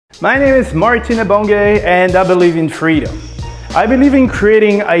My name is Martin Ebonge and I believe in freedom. I believe in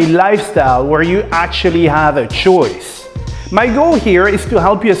creating a lifestyle where you actually have a choice. My goal here is to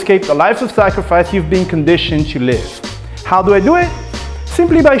help you escape the life of sacrifice you've been conditioned to live. How do I do it?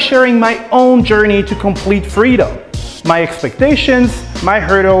 Simply by sharing my own journey to complete freedom. My expectations, my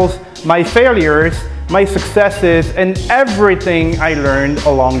hurdles, my failures, my successes, and everything I learned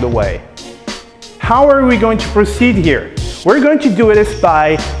along the way. How are we going to proceed here? We're going to do this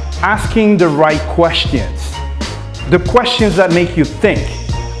by asking the right questions. The questions that make you think.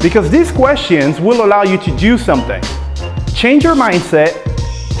 Because these questions will allow you to do something. Change your mindset,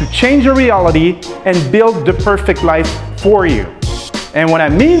 to change your reality, and build the perfect life for you. And when I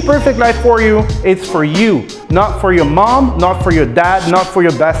mean perfect life for you, it's for you. Not for your mom, not for your dad, not for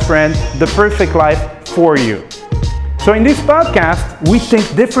your best friend. The perfect life for you. So in this podcast, we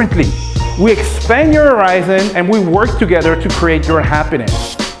think differently. We expand your horizon and we work together to create your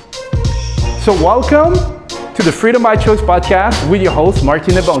happiness. So welcome to the Freedom by Choice podcast with your host,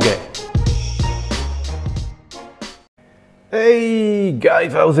 Martin Ebonge. Hey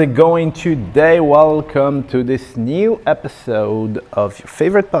guys, how's it going today? Welcome to this new episode of your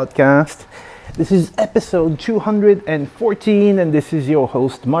favorite podcast. This is episode 214 and this is your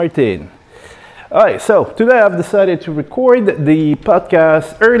host, Martin. Alright, so today I've decided to record the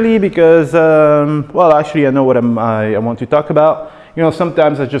podcast early because, actually I know what I want to talk about. You know,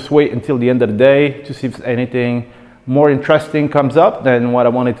 sometimes I just wait until the end of the day to see if anything more interesting comes up than what I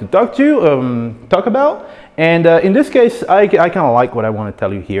wanted to talk about. And in this case, I kind of like what I want to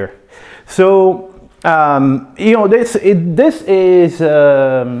tell you here. So, this is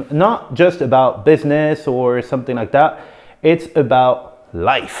not just about business or something like that. It's about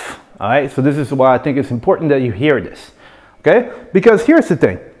life. All right, so this is why I think it's important that you hear this, okay? Because here's the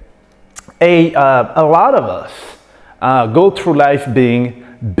thing. A lot of us go through life being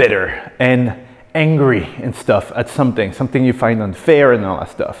bitter and angry and stuff at something you find unfair and all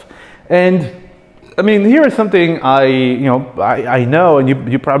that stuff. And I mean, here is something I know, and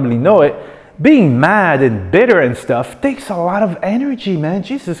you probably know it. Being mad and bitter and stuff takes a lot of energy, man.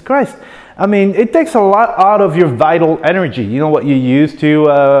 Jesus Christ. I mean, it takes a lot out of your vital energy. You know what you use to,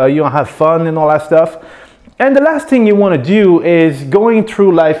 have fun and all that stuff. And the last thing you want to do is going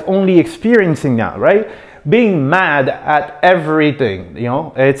through life only experiencing that, right? Being mad at everything,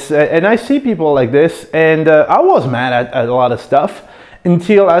 and I see people like this, and I was mad at a lot of stuff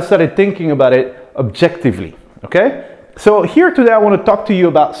until I started thinking about it objectively, okay? So here today I want to talk to you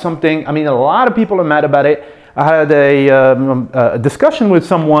about something. I mean, a lot of people are mad about it. I had a discussion with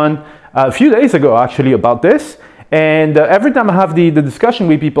someone a few days ago actually about this, and every time I have the discussion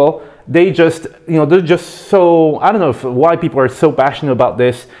with people, they just, they're just so, I don't know why people are so passionate about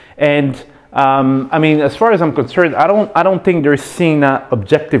this. And I mean, as far as I'm concerned, I don't think they're seeing that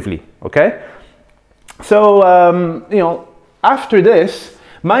objectively, okay? So, after this,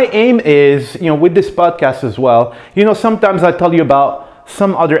 my aim is, with this podcast as well, sometimes I tell you about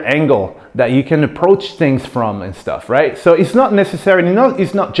some other angle that you can approach things from and stuff, right? So it's not necessarily,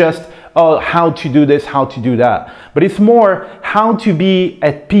 it's not just, how to do this, how to do that, but it's more how to be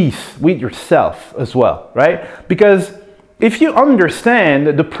at peace with yourself as well, right? Because if you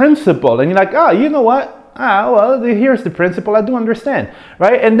understand the principle and you're like, you know what? Here's the principle, I do understand,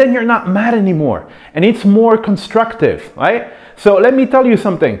 right? And then you're not mad anymore and it's more constructive, right? So let me tell you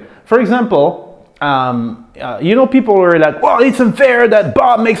something. For example, people are like, well, it's unfair that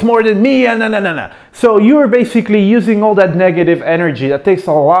Bob makes more than me, and no. So you're basically using all that negative energy that takes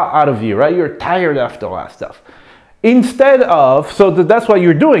a lot out of you, right? You're tired after all that stuff. Instead of, that's what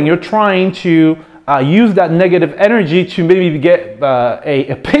you're doing. You're trying to use that negative energy to maybe get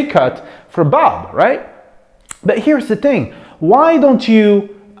a pay cut for Bob, right? But here's the thing. Why don't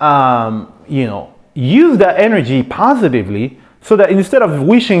you, use that energy positively so that instead of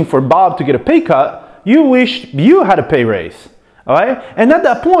wishing for Bob to get a pay cut, you wish you had a pay raise, all right? And at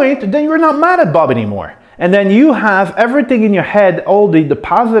that point, then you're not mad at Bob anymore. And then you have everything in your head, all the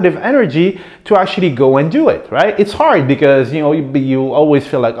positive energy to actually go and do it, right? It's hard because, you always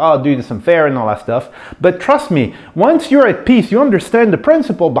feel like, dude, it's unfair and all that stuff. But trust me, once you're at peace, you understand the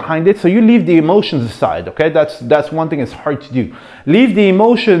principle behind it, so you leave the emotions aside, okay? That's one thing that's hard to do. Leave the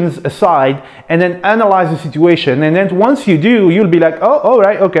emotions aside and then analyze the situation. And then once you do, you'll be like, all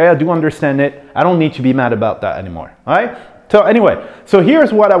right, okay, I do understand it. I don't need to be mad about that anymore, all right? So anyway, so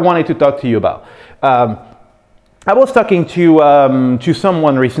here's what I wanted to talk to you about. I was talking to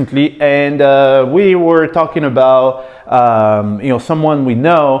someone recently, and we were talking about someone we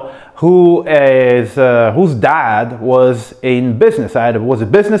know who is whose dad was in business. Was a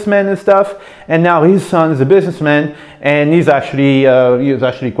businessman and stuff, and now his son is a businessman, and he's actually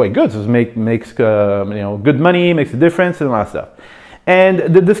quite good. So makes good money, makes a difference, and all that stuff.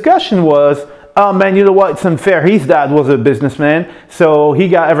 And the discussion was, oh man, you know what? It's unfair. His dad was a businessman, so he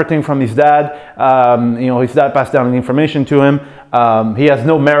got everything from his dad. His dad passed down the information to him. He has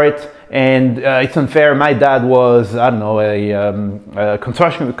no merit, and it's unfair. My dad was, I don't know, a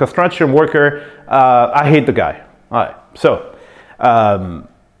construction worker. I hate the guy. All right,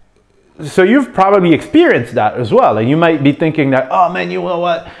 so you've probably experienced that as well, and you might be thinking that, oh man, you know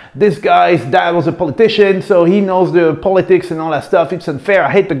what, this guy's dad was a politician, so he knows the politics and all that stuff. It's unfair.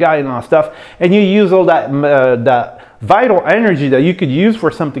 I hate the guy and all that stuff. And you use all that that vital energy that you could use for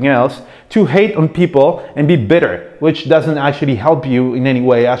something else to hate on people and be bitter, which doesn't actually help you in any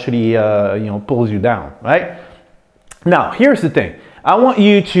way. Actually, pulls you down, right? Now, here's the thing. I want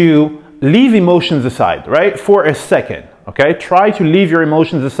you to leave emotions aside, right, for a second. Okay, try to leave your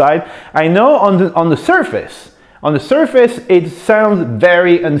emotions aside. I know on the surface, it sounds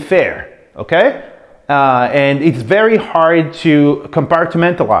very unfair. Okay, and it's very hard to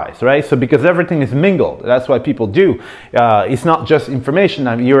compartmentalize, right? So because everything is mingled, that's what people do. It's not just information.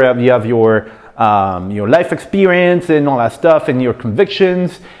 I mean, you have your life experience and all that stuff, and your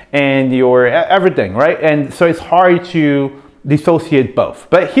convictions and your everything, right? And so it's hard to dissociate both.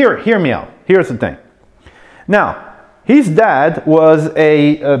 But hear me out. Here's the thing. Now, his dad was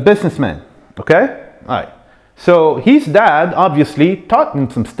a businessman, okay? All right. So his dad obviously taught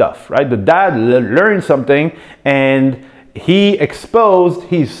him some stuff, right? The dad learned something, and he exposed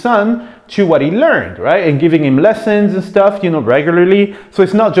his son to what he learned, right? And giving him lessons and stuff, regularly. So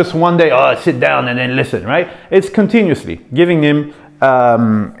it's not just one day, oh, sit down and then listen, right? It's continuously giving him,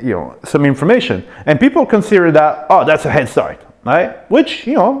 some information. And people consider that, oh, that's a head start, right? Which,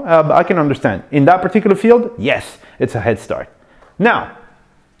 I can understand. In that particular field, yes, it's a head start. Now,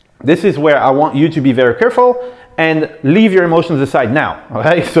 this is where I want you to be very careful and leave your emotions aside now,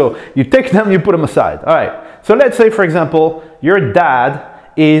 okay? So you take them, you put them aside, all right? So let's say, for example, your dad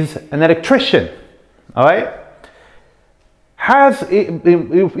is an electrician, all right?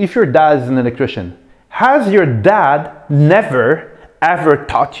 If your dad is an electrician, has your dad never ever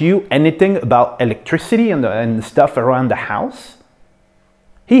taught you anything about electricity and stuff around the house?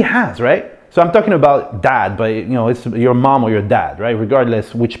 He has, right? So I'm talking about dad, but it's your mom or your dad, right?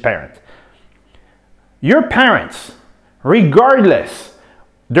 Regardless which parent. Your parents, regardless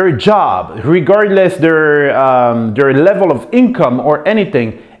their job, regardless their level of income or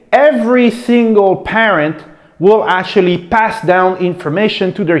anything, every single parent will actually pass down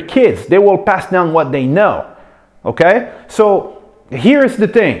information to their kids. They will pass down what they know, okay? So here's the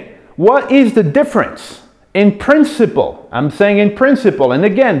thing. What is the difference? In principle, I'm saying in principle, and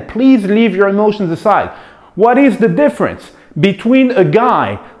again, please leave your emotions aside. What is the difference between a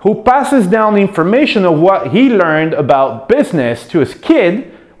guy who passes down information of what he learned about business to his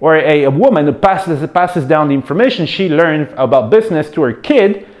kid, or a woman who passes down the information she learned about business to her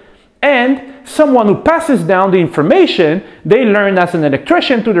kid, and someone who passes down the information they learned as an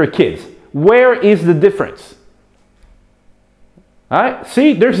electrician to their kids? Where is the difference? All right?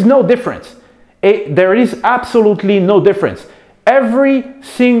 See, there's no difference. There is absolutely no difference. Every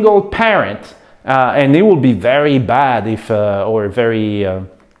single parent, and it will be very bad if, or very,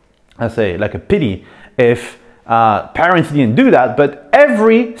 I say, like a pity if parents didn't do that, but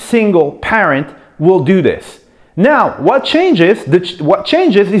every single parent will do this. Now, what changes? What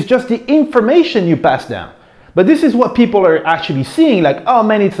changes is just the information you pass down. But this is what people are actually seeing, like, oh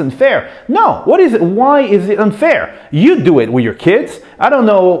man, it's unfair. No, what is it? Why is it unfair? You do it with your kids. I don't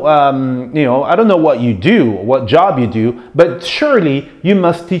know, I don't know what you do, what job you do, but surely you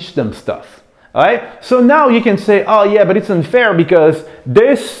must teach them stuff. All right? So now you can say, oh yeah, but it's unfair because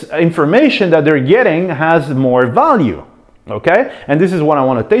this information that they're getting has more value. Okay? And this is what I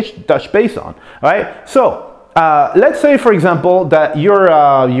want to touch base on. All right? So let's say, for example, that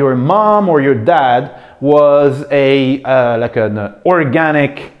your mom or your dad was like an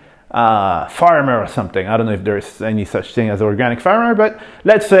organic farmer or something. I don't know if there's any such thing as organic farmer, but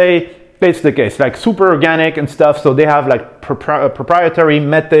let's say it's the case, like super organic and stuff. So they have like proprietary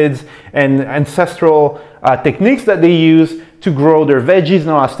methods and ancestral techniques that they use to grow their veggies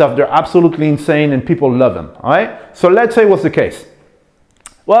and all that stuff. They're absolutely insane and people love them, all right? So let's say what's the case.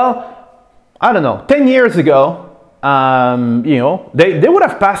 Well, I don't know, 10 years ago, you know, they would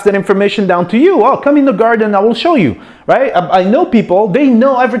have passed that information down to you. Oh, come in the garden, I will show you, right? I know people, they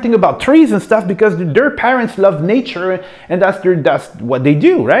know everything about trees and stuff because their parents love nature and that's what they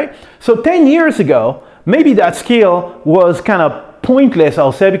do, right? So 10 years ago, maybe that skill was kind of pointless,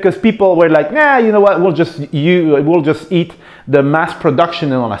 I'll say, because people were like, nah, you know what, we'll just eat the mass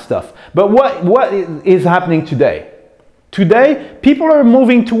production and all that stuff. But what is happening today? Today, people are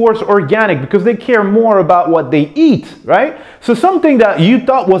moving towards organic because they care more about what they eat, right? So something that you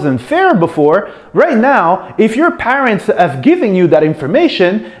thought wasn't fair before, right now, if your parents have given you that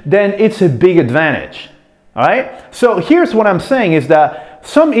information, then it's a big advantage, all right? So here's what I'm saying is that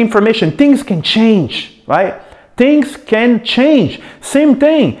some information, things can change, right? Things can change. Same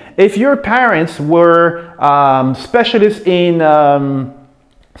thing, if your parents were specialists in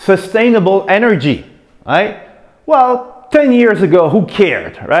sustainable energy, right? Well, 10 years ago, who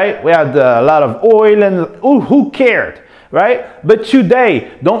cared, right? We had a lot of oil and who cared, right? But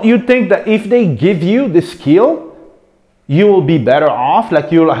today, don't you think that if they give you the skill, you will be better off?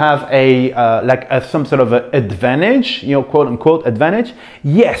 Like you'll have some sort of an advantage, you know, quote unquote advantage?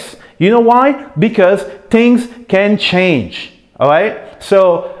 Yes. You know why? Because things can change, all right?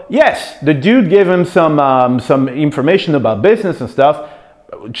 So yes, the dude gave him some information about business and stuff,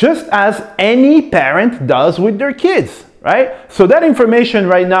 just as any parent does with their kids, right? So that information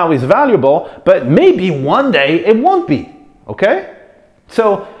right now is valuable, but maybe one day it won't be, okay?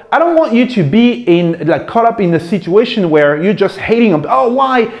 So I don't want you to be caught up in a situation where you're just hating them. Oh,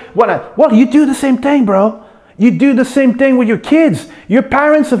 why? Well, you do the same thing, bro. You do the same thing with your kids. Your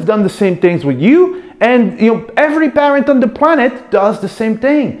parents have done the same things with you, and you know, every parent on the planet does the same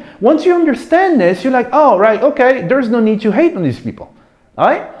thing. Once you understand this, you're like, oh, right, okay, there's no need to hate on these people, all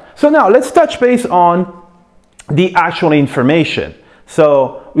right? So now let's touch base on the actual information.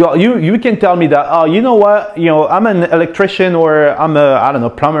 So you can tell me that, oh, you know what, you know, I'm an electrician or I'm a, I don't know,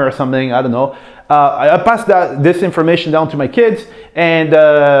 plumber or something, I don't know. I pass this information down to my kids, and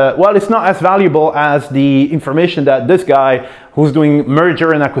well, it's not as valuable as the information that this guy who's doing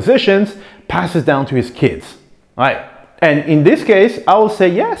merger and acquisitions passes down to his kids, right? And in this case, I will say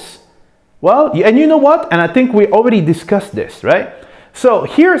yes. Well, and you know what? And I think we already discussed this, right? So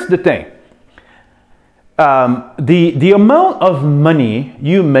here's the thing. The amount of money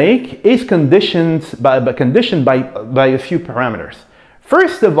you make is conditioned by a few parameters.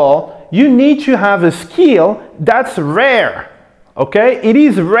 First of all, you need to have a skill that's rare, okay? It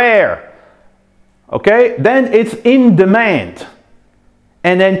is rare, okay? Then it's in demand.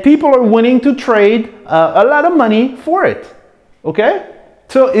 And then people are willing to trade a lot of money for it, okay?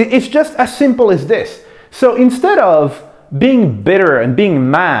 So it's just as simple as this. So instead of being bitter and being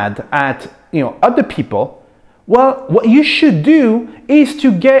mad at, you know, other people, well, what you should do is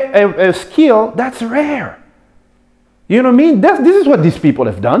to get a skill that's rare. You know what I mean? This is what these people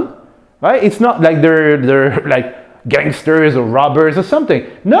have done, right? It's not like they're like gangsters or robbers or something.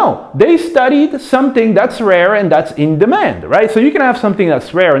 No, they studied something that's rare and that's in demand, right? So you can have something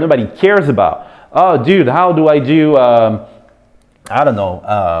that's rare and nobody cares about. Oh, dude, how do I do, I don't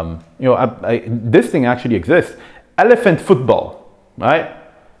know, you know, this thing actually exists. Elephant football, right?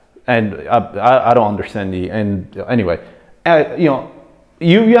 And I don't understand anyway, you know,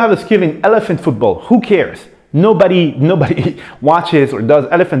 you have a skill in elephant football. Who cares? Nobody watches or does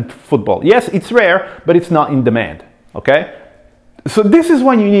elephant football. Yes, it's rare, but it's not in demand, okay? So this is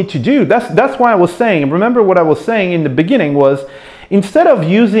what you need to do. That's why I was saying, remember what I was saying in the beginning was, instead of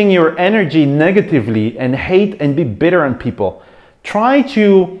using your energy negatively and hate and be bitter on people, try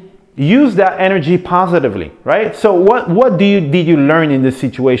to use that energy positively, right? So what did you learn in this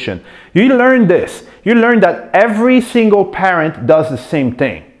situation? You learned this. You learned that every single parent does the same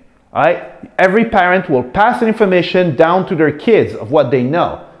thing. All right? Every parent will pass information down to their kids of what they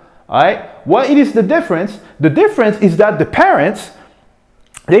know. All right? What is the difference? The difference is that the parents,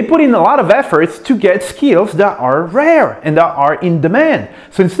 they put in a lot of efforts to get skills that are rare and that are in demand.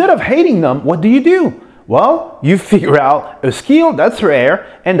 So instead of hating them, what do? Well, you figure out a skill that's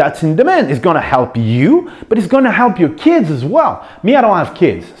rare and that's in demand. It's going to help you, but it's going to help your kids as well. Me, I don't have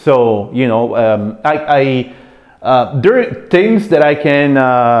kids. So, you know, there are things that I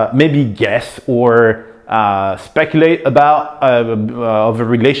can maybe guess or speculate about of a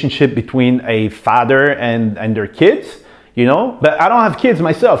relationship between a father and their kids, you know, but I don't have kids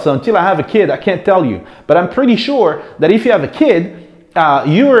myself. So until I have a kid, I can't tell you. But I'm pretty sure that if you have a kid,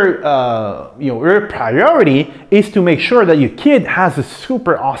 your priority is to make sure that your kid has a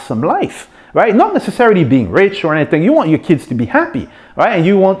super awesome life, right? Not necessarily being rich or anything. You want your kids to be happy, right? And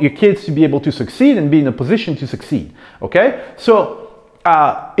you want your kids to be able to succeed and be in a position to succeed, okay? So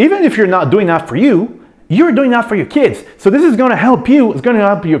even if you're not doing that for you, you're doing that for your kids. So this is going to help you, it's going to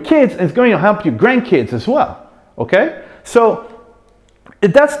help your kids, and it's going to help your grandkids as well. Okay? So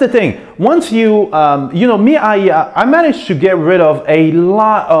that's the thing. Once you, you know, me, I managed to get rid of a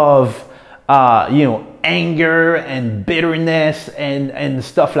lot of, you know, anger and bitterness and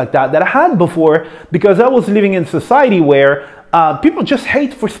stuff like that I had before, because I was living in society where people just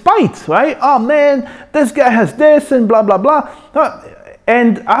hate for spite, right? Oh man, this guy has this and blah, blah, blah.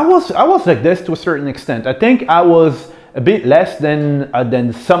 And I was like this to a certain extent. I think I was a bit less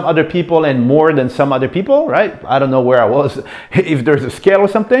than some other people and more than some other people, right? I don't know where I was, if there's a scale or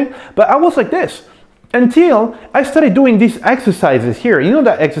something, but I was like this until I started doing these exercises here. You know,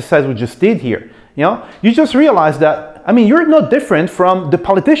 that exercise we just did here, you know, you just realize that, I mean, you're not different from the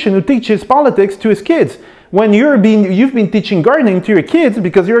politician who teaches politics to his kids. When you've been teaching gardening to your kids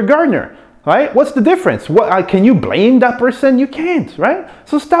because you're a gardener. Right? What's the difference? Can you blame that person? You can't, right?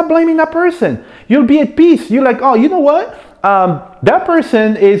 So stop blaming that person. You'll be at peace. You're like, oh, you know what? That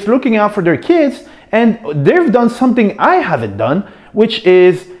person is looking out for their kids and they've done something I haven't done, which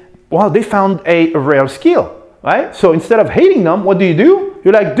is, well, they found a rare skill, right? So instead of hating them, what do?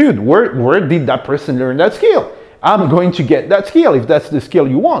 You're like, dude, where did that person learn that skill? I'm going to get that skill if that's the skill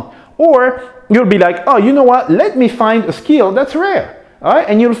you want. Or you'll be like, oh, you know what? Let me find a skill that's rare, all right?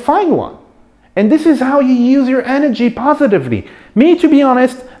 And you'll find one. And this is how you use your energy positively. Me, to be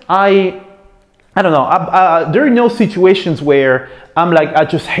honest, I don't know. There are no situations where I'm like, I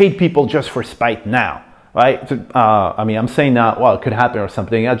just hate people just for spite now, right? I mean, I'm saying that, well, it could happen or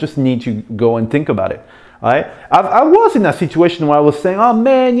something. I just need to go and think about it, right? I was in a situation where I was saying, oh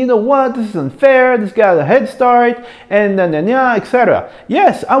man, you know what? This is unfair. This guy has a head start, and then yeah, etc.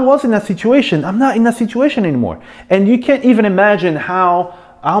 Yes, I was in that situation. I'm not in that situation anymore. And you can't even imagine how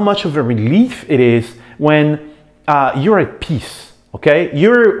much of a relief it is when you're at peace, okay?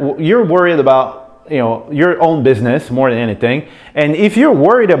 You're worried about, you know, your own business more than anything. And if you're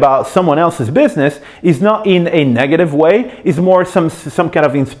worried about someone else's business, it's not in a negative way, it's more some kind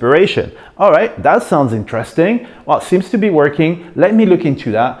of inspiration. All right, that sounds interesting. Well, it seems to be working. Let me look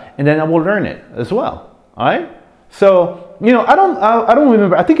into that, and then I will learn it as well, all right? So, you know, I don't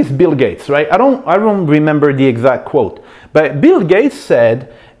remember, I think it's Bill Gates, right? I don't remember the exact quote, but Bill Gates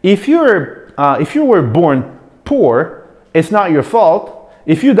said, if you were born poor, it's not your fault.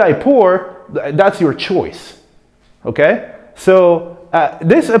 If you die poor, that's your choice, okay? So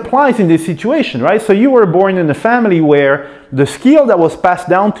this applies in this situation, right? So you were born in a family where the skill that was passed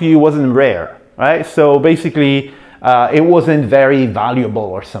down to you wasn't rare, right? So basically, it wasn't very valuable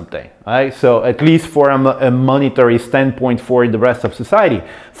or something, right? So at least for a monetary standpoint for the rest of society.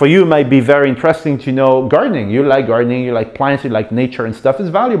 For you, it might be very interesting to know gardening. You like gardening, you like plants, you like nature and stuff is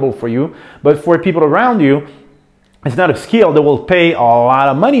valuable for you. But for people around you, it's not a skill that will pay a lot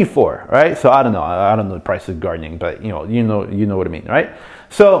of money for, right? So I don't know the price of gardening, but you know what I mean, right?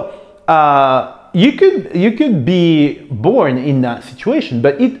 So you could be born in that situation,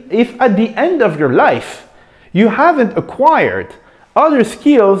 but if at the end of your life you haven't acquired other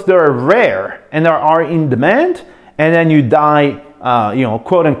skills that are rare and are in demand, and then you die, you know,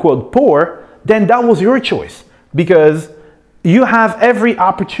 quote unquote poor, then that was your choice, because you have every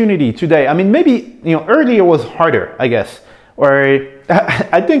opportunity today. I mean, maybe, you know, earlier was harder, I guess, or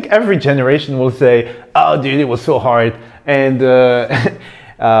I think every generation will say, oh dude, it was so hard. And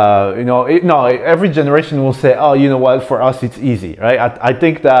you know, no, every generation will say, oh, you know what, for us it's easy, right? I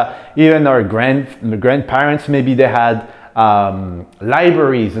think that even our grandparents, maybe they had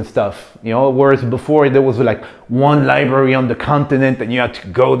libraries and stuff, you know, whereas before there was like one library on the continent and you had to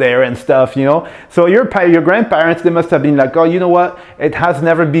go there and stuff, you know. So your grandparents, they must have been like, oh, you know what, it has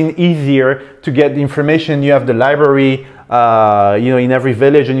never been easier to get the information. You have the library, you know, in every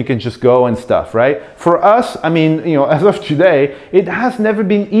village, and you can just go and stuff, right? For us, I mean, you know, as of today, it has never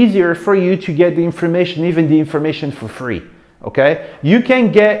been easier for you to get the information, even the information for free, okay? You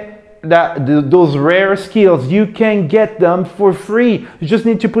can get those rare skills, you can get them for free. You just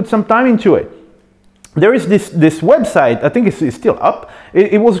need to put some time into it. There is this website, I think it's still up.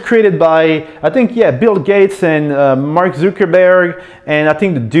 It was created by, I think, yeah, Bill Gates and Mark Zuckerberg, and I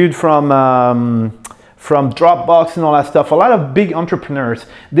think the dude from Dropbox and all that stuff, a lot of big entrepreneurs.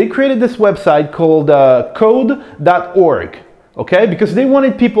 They created this website called code.org, okay? Because they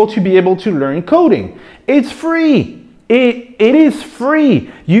wanted people to be able to learn coding. It's free. It is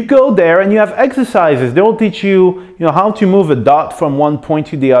free. You go there and you have exercises. They will teach you, you know, how to move a dot from one point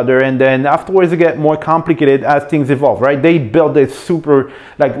to the other, and then afterwards it get more complicated as things evolve, right? They build it super,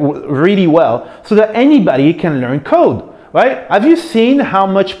 like, really well so that anybody can learn code. right? Have you seen how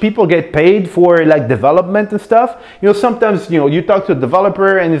much people get paid for like development and stuff? You know, sometimes, you know, you talk to a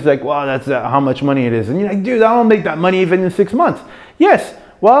developer and it's like, wow, that's how much money it is. And you're like, dude, I don't make that money even in 6 months. Yes,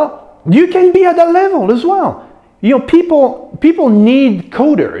 well, you can be at that level as well. You know, people need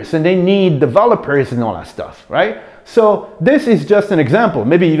coders and they need developers and all that stuff, right? So this is just an example.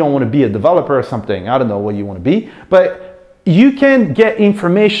 Maybe you don't want to be a developer or something. I don't know what you want to be, but you can get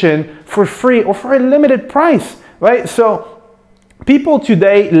information for free or for a limited price, right? So people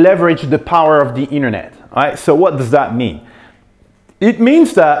today leverage the power of the internet, right? So what does that mean? It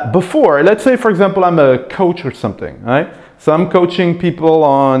means that before, let's say, for example, I'm a coach or something, right? So I'm coaching people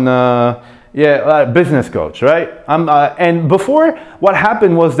on, business coach, right? And before, what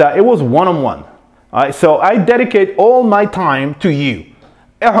happened was that it was one-on-one. Right? So I dedicate all my time to you.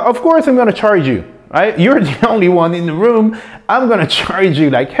 Of course, I'm going to charge you, right? You're the only one in the room. I'm going to charge you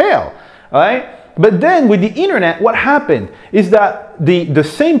like hell, right? But then with the internet, what happened is that the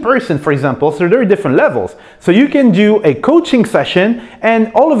same person, for example, so there are different levels. So you can do a coaching session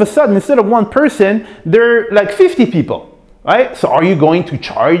and all of a sudden, instead of one person, there are like 50 people. Right? So are you going to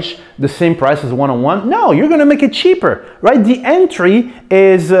charge the same price as one-on-one? No, you're going to make it cheaper, right? The entry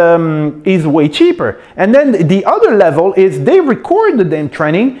is way cheaper. And then the other level is they record the damn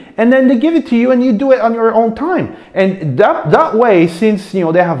training and then they give it to you and you do it on your own time. And that way, since, you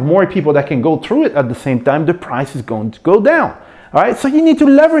know, they have more people that can go through it at the same time, the price is going to go down. All right, so you need to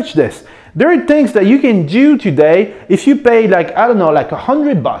leverage this. There are things that you can do today. If you pay like, I don't know, like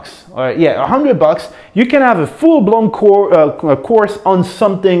 $100, or $100, you can have a full-blown course on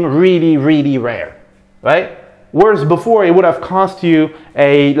something really, really rare, right? Whereas before it would have cost you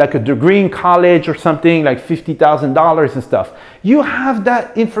like a degree in college or something like $50,000 and stuff. You have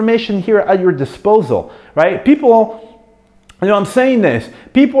that information here at your disposal, right? People, you know, I'm saying this,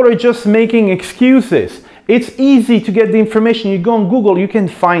 people are just making excuses. It's easy to get the information. You go on Google, you can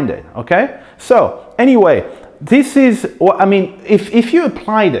find it, okay? So anyway, this is what, I mean, if you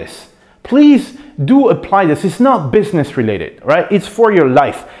apply this, please do apply this. It's not business related, right? It's for your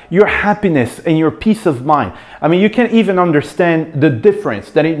life, your happiness and your peace of mind. I mean, you can even understand the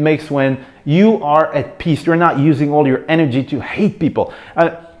difference that it makes when you are at peace. You're not using all your energy to hate people.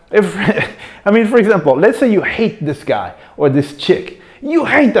 I mean, for example, let's say you hate this guy or this chick. You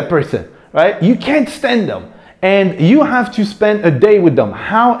hate that person. Right? You can't stand them and you have to spend a day with them.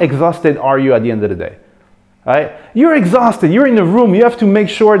 How exhausted are you at the end of the day? Right? You're exhausted. You're in the room. You have to make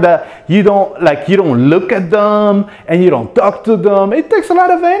sure that you don't look at them and you don't talk to them. It takes a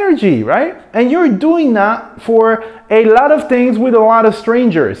lot of energy, right? And you're doing that for a lot of things with a lot of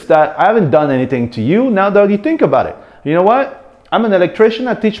strangers that I haven't done anything to you. Now that you think about it, you know what? I'm an electrician.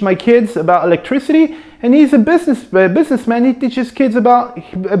 I teach my kids about electricity, and he's a businessman. He teaches kids about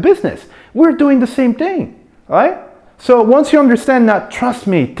business. We're doing the same thing, right? So once you understand that, trust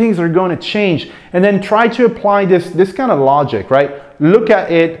me, things are going to change. And then try to apply this kind of logic, right? Look at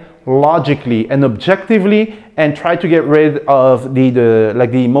it logically and objectively, and try to get rid of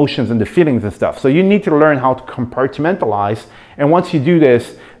the emotions and the feelings and stuff. So you need to learn how to compartmentalize. And once you do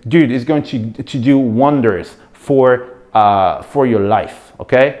this, dude, it's going to do wonders for your life,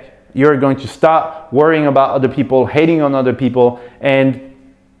 okay? You're going to stop worrying about other people, hating on other people, and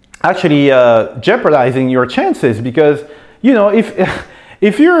actually jeopardizing your chances, because, you know,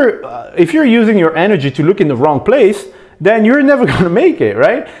 if you're using your energy to look in the wrong place, then you're never going to make it,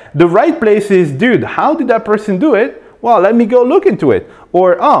 right? The right place is, dude, how did that person do it? Well, let me go look into it.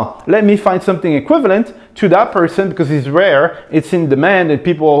 Or, oh, let me find something equivalent to that person because it's rare, it's in demand, and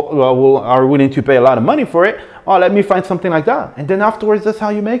people are willing to pay a lot of money for it. Oh, let me find something like that. And then afterwards, that's how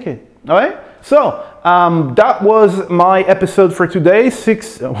you make it. All right? So, that was my episode for today.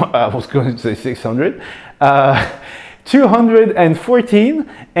 I was going to say 600. 214.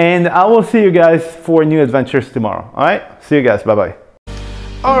 And I will see you guys for new adventures tomorrow. All right? See you guys. Bye-bye.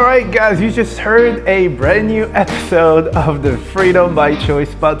 All right, guys. You just heard a brand new episode of the Freedom by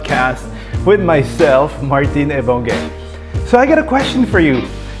Choice podcast with myself, Martin Ebonge. So I got a question for you.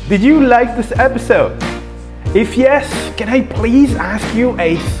 Did you like this episode? If yes, can I please ask you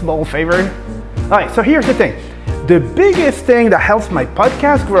a small favor? Alright, so here's the thing. The biggest thing that helps my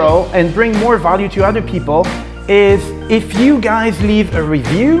podcast grow and bring more value to other people is if you guys leave a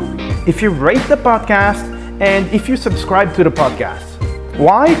review, if you rate the podcast, and if you subscribe to the podcast.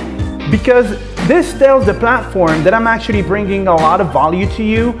 Why? Because this tells the platform that I'm actually bringing a lot of value to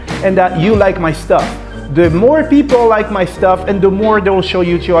you and that you like my stuff. The more people like my stuff, and the more they will show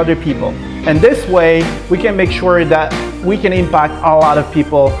you to other people. And this way, we can make sure that we can impact a lot of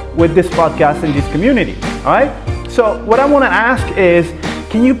people with this podcast and this community, all right? So what I want to ask is,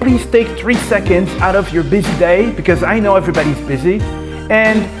 can you please take 3 seconds out of your busy day? Because I know everybody's busy.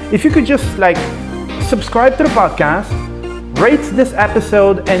 And if you could just like subscribe to the podcast, rate this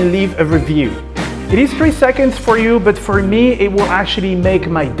episode, and leave a review. It is 3 seconds for you, but for me, it will actually make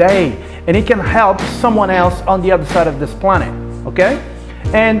my day, and it can help someone else on the other side of this planet, okay?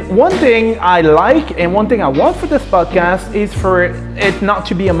 And one thing I like and one thing I want for this podcast is for it not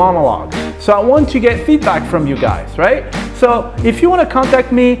to be a monologue. So I want to get feedback from you guys, right? So if you want to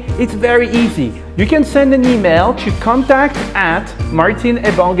contact me, it's very easy. You can send an email to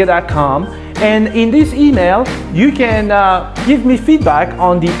contact@martinebonga.com, and in this email, you can give me feedback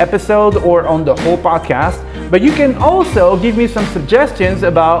on the episode or on the whole podcast, but you can also give me some suggestions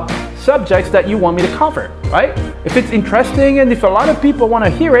about subjects that you want me to cover, right? If it's interesting and if a lot of people want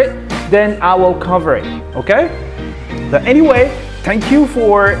to hear it, then I will cover it, okay? But anyway, thank you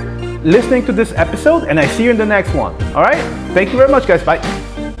for listening to this episode, and I see you in the next one, all right? Thank you very much, guys. Bye.